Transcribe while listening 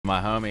my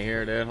homie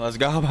here, dude. Let's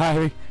go,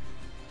 baby.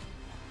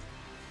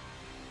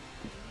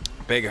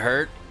 Big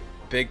hurt,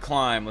 big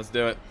climb. Let's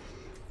do it.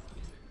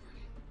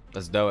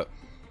 Let's do it.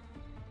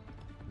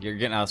 You're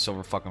getting out of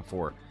silver fucking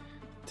 4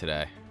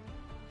 today.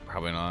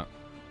 Probably not.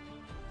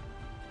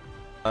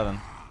 11.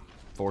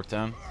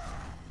 410.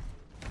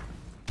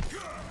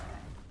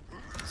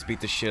 Let's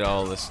beat the shit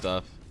out of this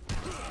stuff.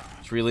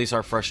 Let's release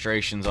our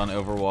frustrations on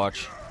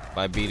Overwatch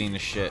by beating the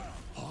shit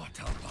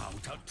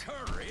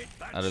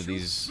out of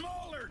these.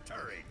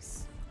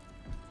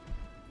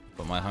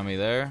 Put my homie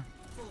there.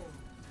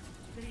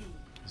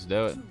 Let's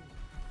do it.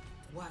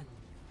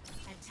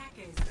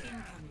 Attackers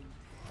incoming.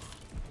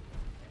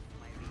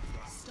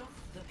 Stop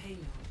the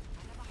payload.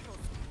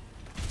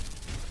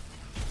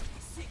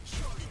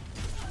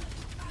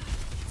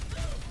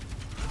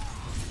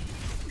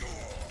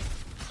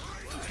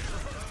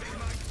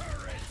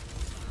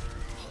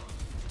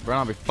 Bro,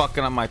 I'll be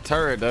fucking up my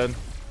turret, dude.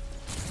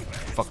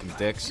 Fucking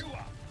dicks.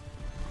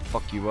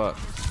 Fuck you up.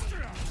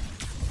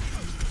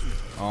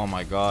 Oh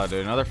my god,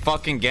 dude. Another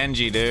fucking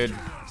Genji, dude.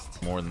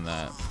 More than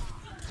that.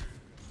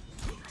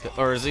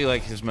 Or is he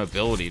like his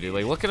mobility, dude?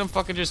 Like, look at him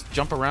fucking just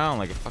jump around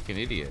like a fucking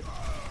idiot.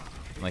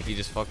 Like, he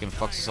just fucking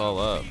fucks us all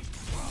up.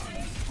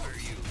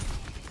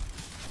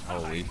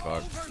 Holy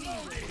fuck.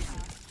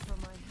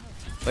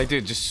 Like,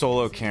 dude, just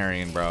solo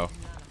carrying, bro.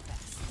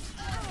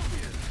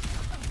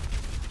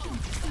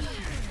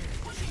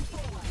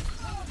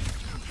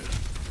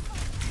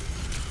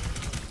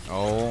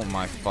 Oh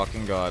my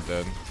fucking god,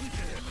 dude.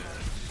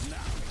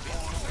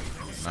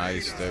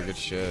 Nice, dude. Good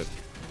shit.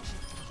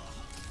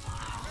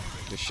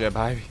 Good shit,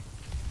 baby.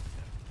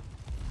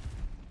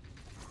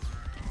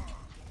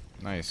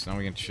 Nice. Now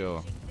we can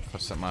chill. I'll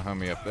set my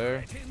homie up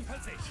there.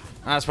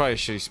 That's probably a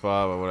shitty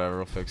spot, but whatever.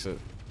 We'll fix it.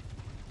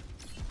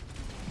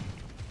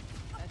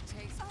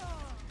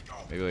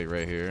 Maybe like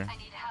right here.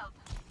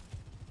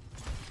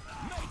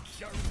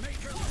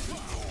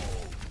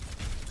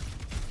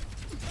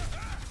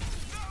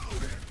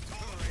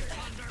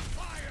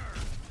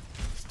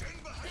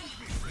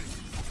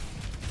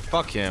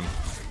 Fuck him.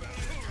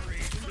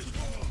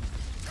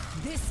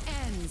 This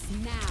ends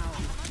now.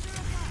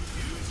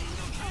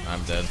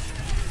 I'm dead.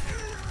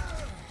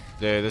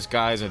 Dude, this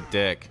guy's a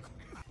dick.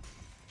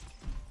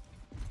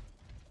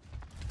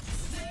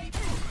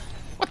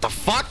 What the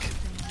fuck?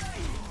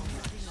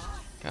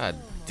 God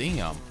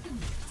damn.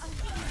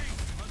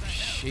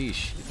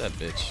 Sheesh. Get that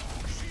bitch.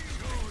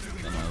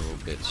 Get my little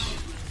bitch.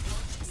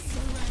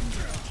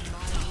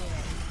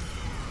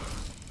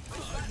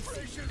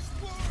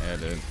 Yeah,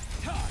 dude.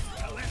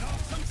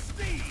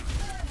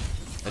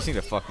 I just need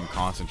to fucking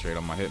concentrate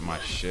on hitting my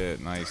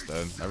shit. Nice,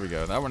 dude. There we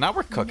go. Now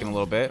we're cooking a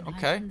little bit.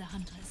 Okay.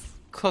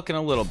 Cooking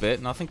a little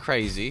bit. Nothing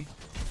crazy.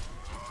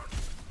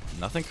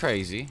 Nothing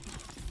crazy.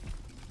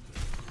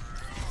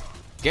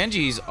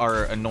 Genjis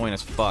are annoying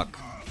as fuck.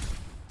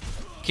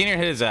 Can't even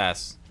hit his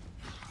ass.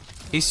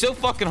 He's so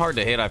fucking hard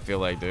to hit, I feel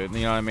like, dude.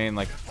 You know what I mean?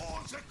 Like,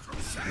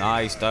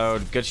 nice,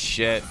 dude. Good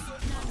shit.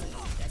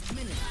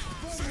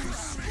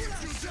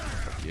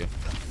 Fuck you.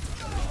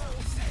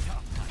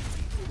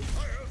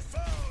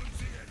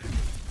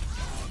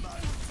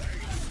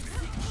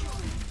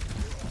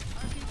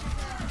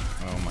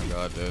 Oh my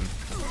god, dude.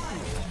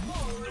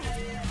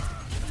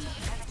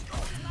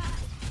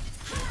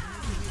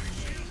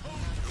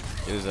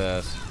 Get his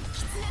ass.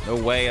 No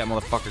way that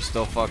motherfucker's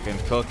still fucking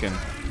cooking.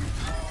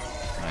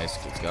 Nice,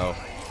 let's go.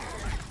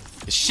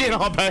 Get shit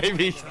on,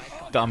 baby!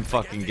 Dumb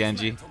fucking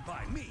Genji.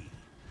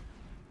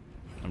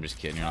 I'm just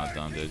kidding, you're not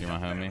dumb, dude. You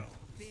want to help me?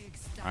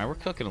 Alright, we're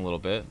cooking a little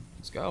bit.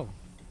 Let's go.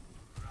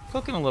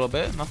 Cooking a little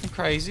bit, nothing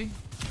crazy.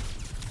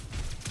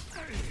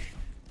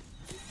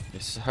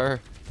 Yes, sir.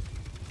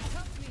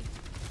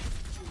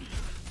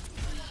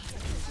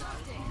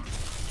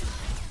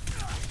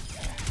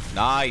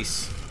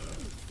 Nice.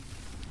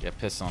 Get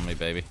pissed on me,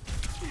 baby.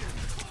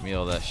 Give me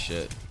all that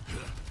shit.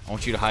 I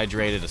want you to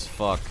hydrate it as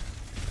fuck.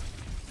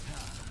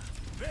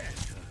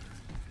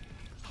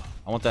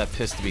 I want that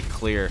piss to be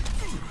clear.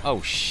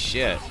 Oh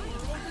shit.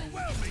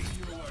 Let's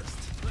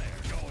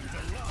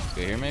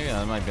go here maybe?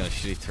 That might have been a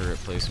shitty turret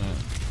placement.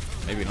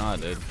 Maybe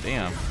not, dude.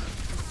 Damn.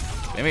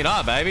 Maybe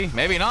not, baby.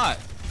 Maybe not.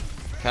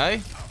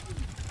 Okay.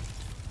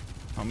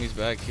 Homie's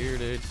back here,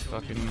 dude.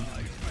 Fucking.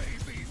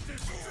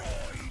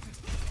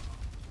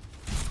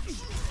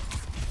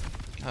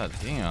 God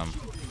damn.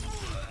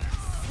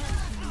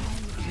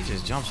 He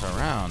just jumps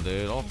around,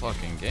 dude. All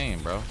fucking game,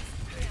 bro.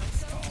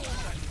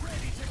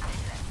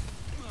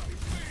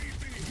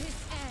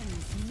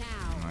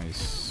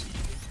 Nice.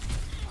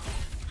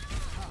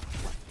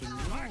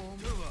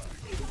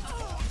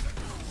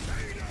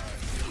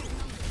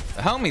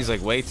 The homie's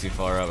like way too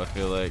far up, I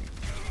feel like.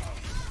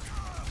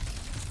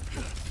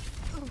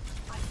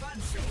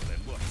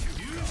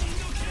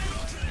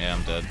 Yeah,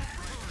 I'm dead.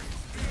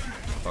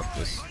 Fuck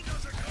this.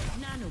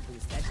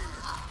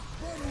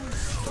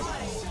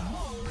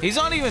 He's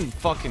not even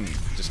fucking.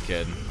 Just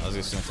kidding. I was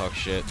just gonna talk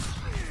shit.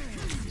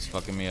 He's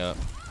fucking me up.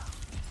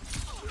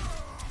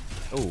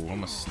 Oh,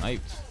 almost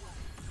sniped.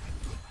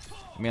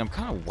 I mean, I'm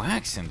kind of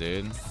waxing,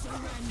 dude.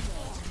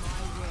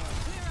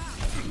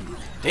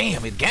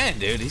 Damn, again,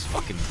 dude. He's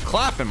fucking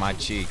clapping my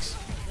cheeks.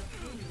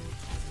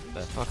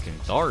 That fucking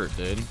dart,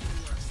 dude.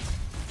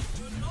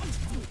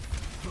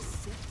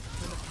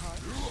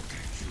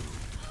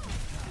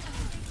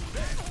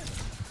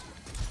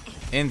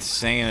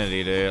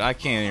 Insanity, dude. I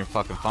can't even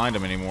fucking find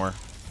him anymore.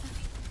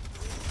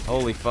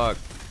 Holy fuck.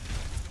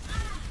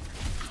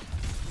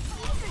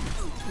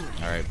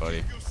 Alright,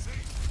 buddy.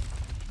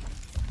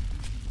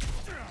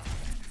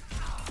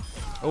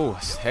 Oh,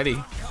 it's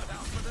heady.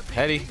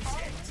 Heady.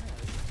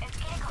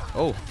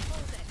 Oh.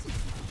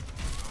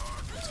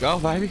 Let's go,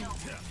 baby.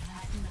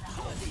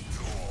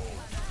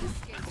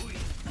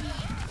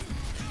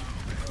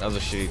 That was a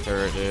shitty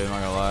turret, dude. I'm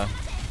not gonna lie.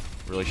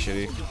 Really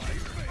shitty.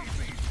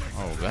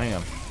 Oh,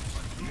 damn.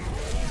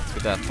 Let's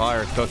get that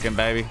fire cooking,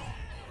 baby.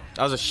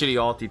 That was a shitty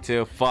ulti,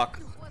 too. Fuck.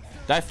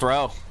 Did I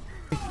throw?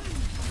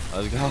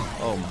 Let's go.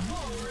 Oh, my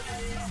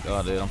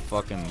God, dude. I'm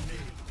fucking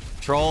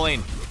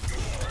trolling.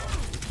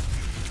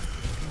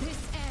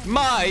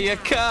 Maya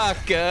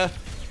Kaka.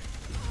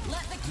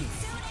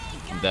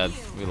 I'm dead.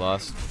 We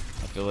lost.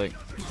 I feel like.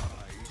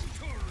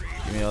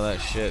 Give me all that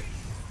shit.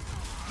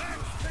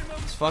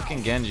 It's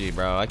fucking Genji,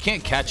 bro. I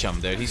can't catch him,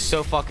 dude. He's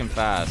so fucking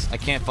fast. I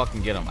can't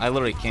fucking get him. I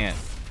literally can't.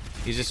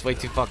 He's just way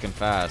too fucking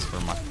fast for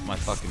my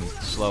fucking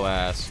slow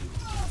ass.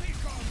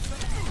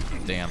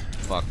 Damn.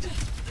 Fucked.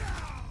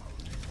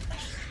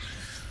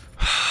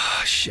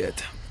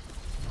 Shit.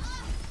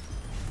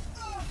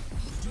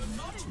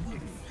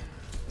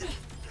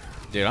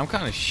 Dude, I'm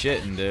kind of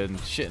shitting, dude.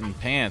 Shitting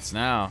pants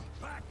now.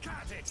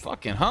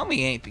 Fucking homie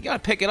ain't. You gotta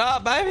pick it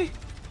up, baby.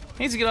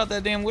 He needs to get out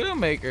that damn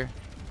Widowmaker.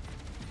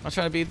 I'm not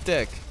trying to be a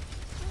dick.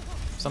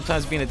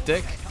 Sometimes being a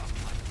dick,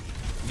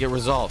 you get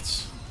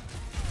results.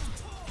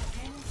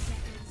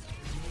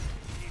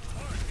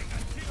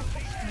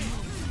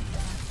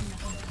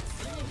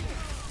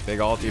 Big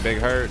ulti, big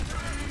hurt.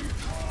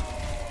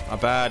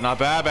 Not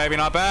bad, baby,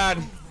 not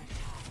bad.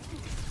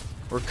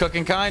 We're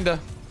cooking, kinda.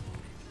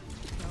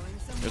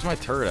 Where's my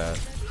turret at?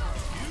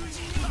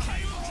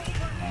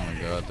 Oh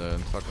my God,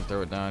 dude. Fucking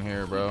throw it down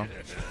here, bro.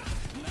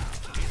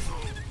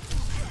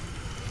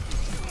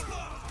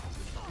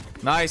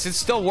 Nice, it's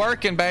still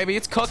working, baby.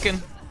 It's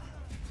cooking.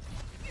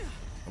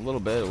 A little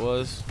bit, it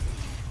was.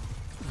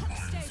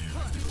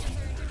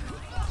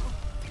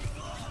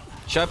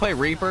 Should I play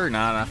Reaper?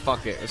 Nah,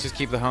 fuck it. Let's just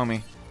keep the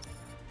homie.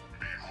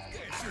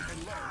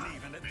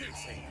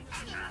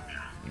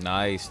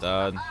 Nice,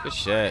 dog. Good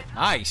shit.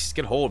 Nice.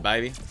 Good hold,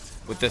 baby.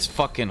 With this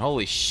fucking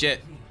holy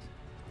shit.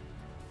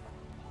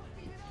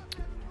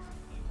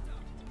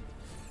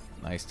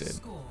 Nice, dude.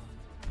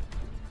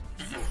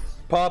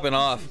 Popping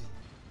off.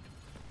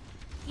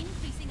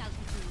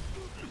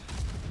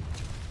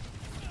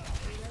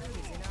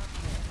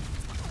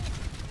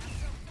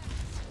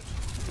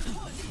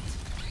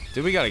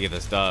 Dude, we gotta get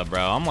this dub,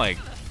 bro. I'm like,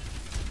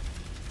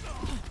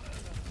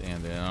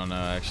 damn, dude. I don't know,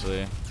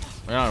 actually.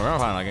 We're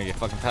probably not gonna get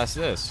fucking past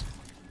this.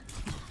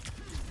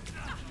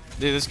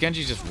 Dude, this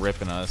Genji's just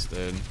ripping us,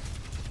 dude.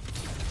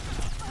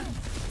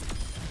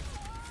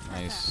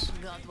 Nice.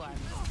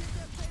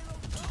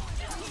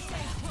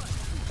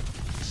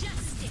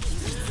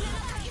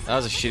 That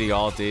was a shitty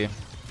ulti.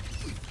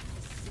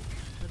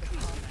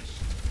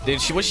 Dude,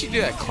 what'd she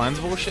do, that cleanse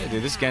bullshit?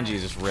 Dude, this Genji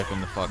is just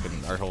ripping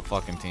our whole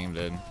fucking team,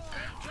 dude.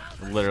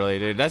 Literally,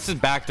 dude. That's just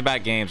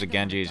back-to-back games of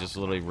Genji is just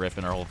literally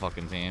ripping our whole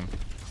fucking team.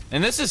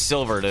 And this is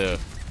silver, dude.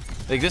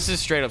 Like, this is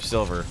straight up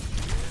silver.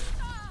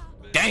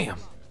 Damn!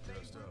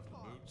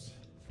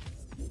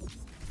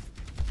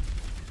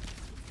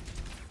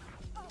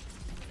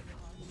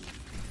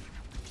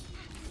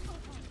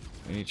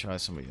 We need to try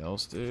somebody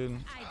else, dude.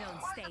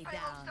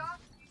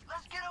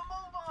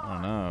 I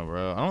don't know,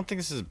 bro. I don't think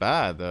this is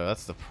bad, though.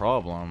 That's the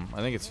problem.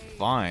 I think it's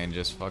fine.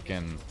 Just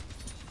fucking...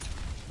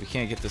 We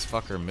can't get this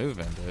fucker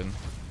moving, dude.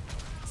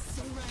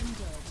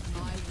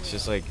 It's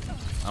just like...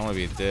 I don't want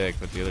to be a dick,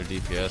 but the other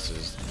DPS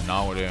is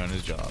not doing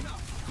his job.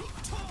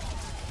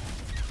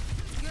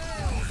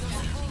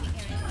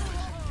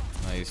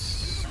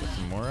 Nice. Get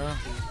some Mora.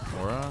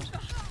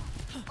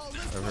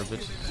 Whatever,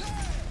 bitches.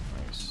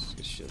 Nice.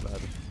 Good shit,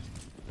 baby.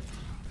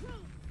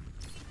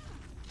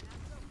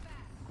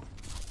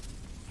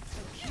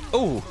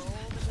 Ooh!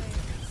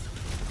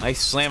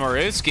 Nice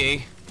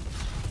Slammerooski.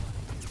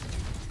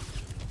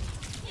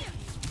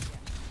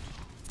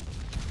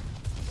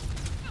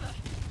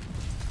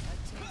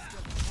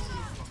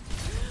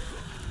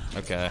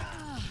 Okay.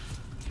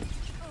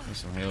 Need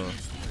some heal.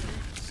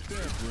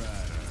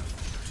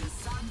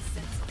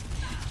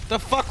 The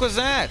fuck was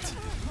that?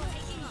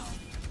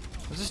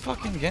 Where's this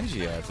fucking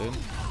Genji at, dude?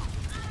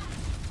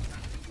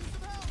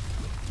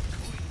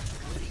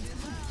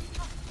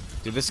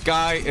 Dude, this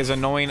guy is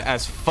annoying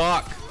as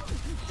fuck.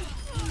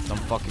 Some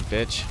fucking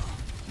bitch.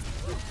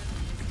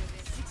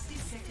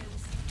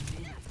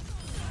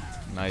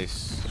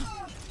 Nice.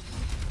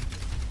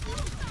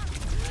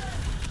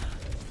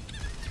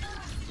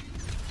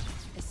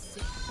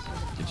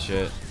 Good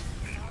shit.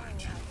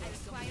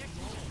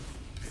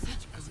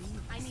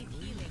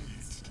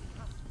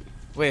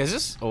 Wait, is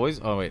this always?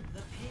 Oh wait.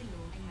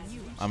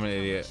 I'm an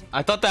idiot.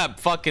 I thought that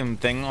fucking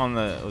thing on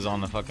the was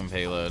on the fucking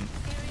payload.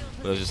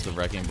 But it was just the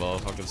wrecking ball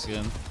fucking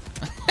skin.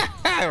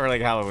 Or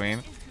like Halloween.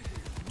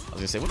 I was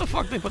gonna say, what the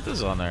fuck they put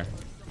this on there?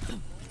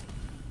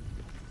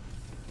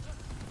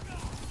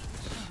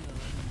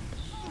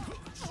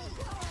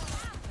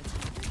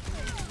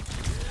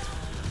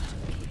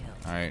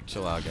 Alright,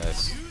 chill out,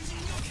 guys.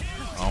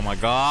 Oh my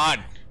god!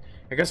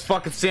 I guess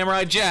fucking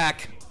Samurai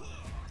Jack!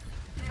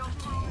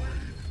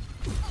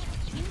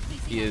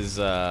 He is,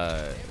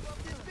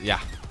 yeah.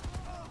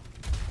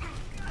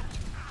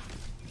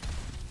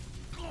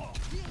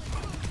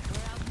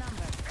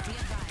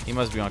 He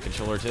must be on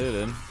controller too,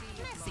 dude.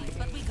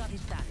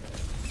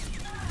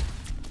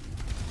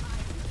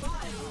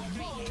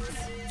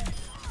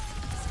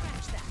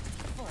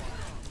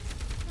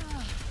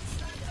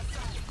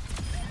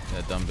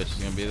 That dumb bitch is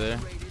gonna be there.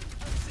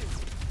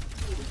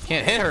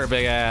 Can't hit her,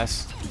 big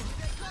ass.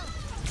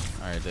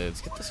 Alright, dude,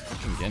 let's get this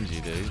fucking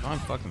Genji, dude. He's on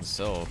fucking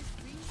self.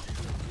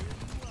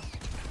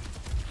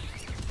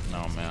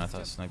 No, man, I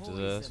thought I sniped his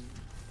ass.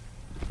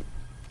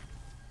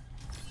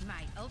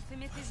 My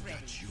ultimate is ready.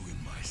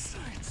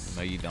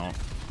 No, you don't.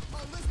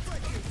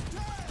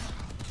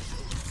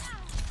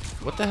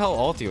 What the hell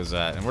ulti was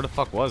that? And where the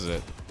fuck was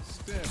it?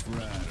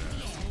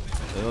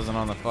 It wasn't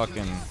on the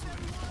fucking...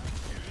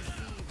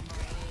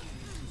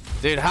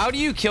 Dude, how do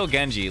you kill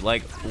Genji?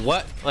 Like,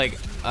 what? Like,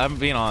 I'm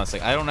being honest.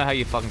 Like, I don't know how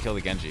you fucking kill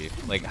the Genji.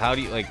 Like, how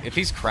do you... Like, if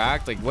he's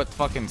cracked, like, what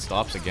fucking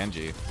stops a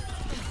Genji?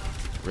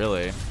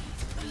 Really?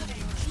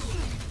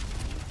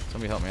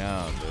 Somebody help me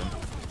out, dude.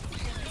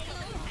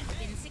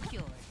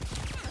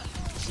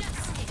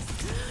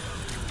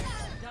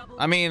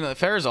 I mean,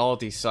 Pharah's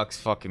ulti sucks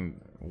fucking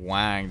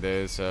wang,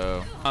 dude,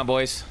 so... Come on,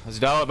 boys. Let's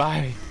do it,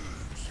 bye.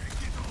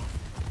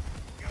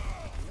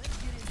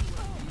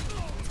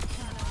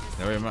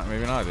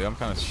 Maybe not, dude. I'm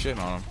kind of shitting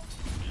on him.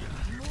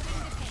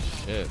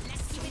 Shit.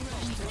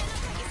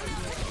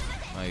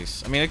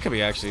 Nice. I mean, it could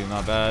be actually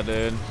not bad,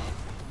 dude.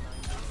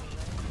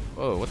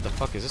 Whoa, what the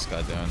fuck is this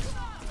guy doing?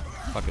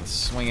 Fucking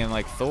swinging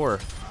like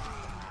Thor.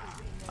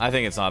 I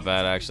think it's not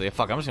bad, actually.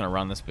 Fuck, I'm just gonna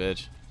run this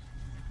bitch.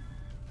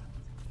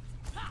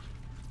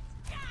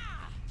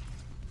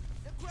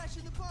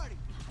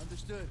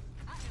 Understood.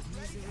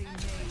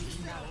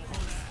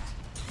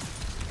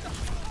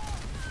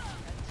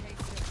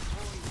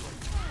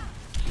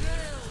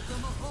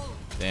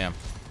 Damn.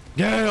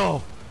 Gale!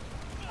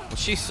 What'd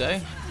she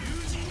say?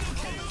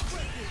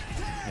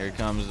 Here he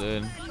comes,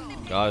 dude.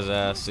 Got his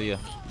ass. See ya.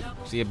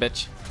 See ya,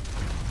 bitch.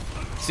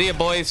 See ya,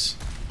 boys.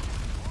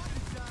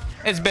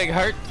 It's Big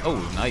Hurt. Oh,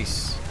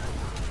 nice.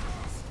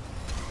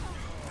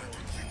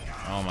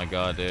 Oh my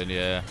god, dude.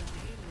 Yeah.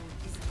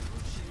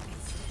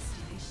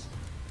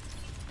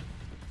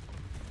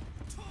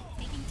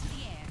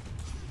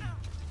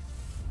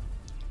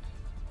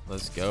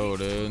 Let's go,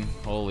 dude.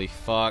 Holy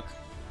fuck.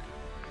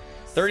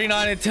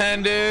 39 and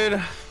 10,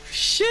 dude.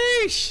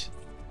 Sheesh.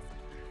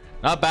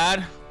 Not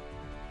bad.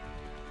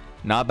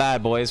 Not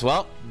bad, boys.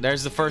 Well,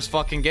 there's the first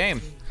fucking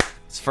game.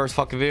 It's the first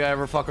fucking video I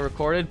ever fucking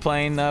recorded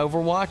playing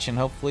Overwatch, and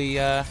hopefully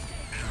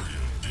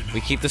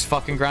we keep this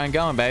fucking grind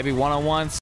going, baby. 1-on-1.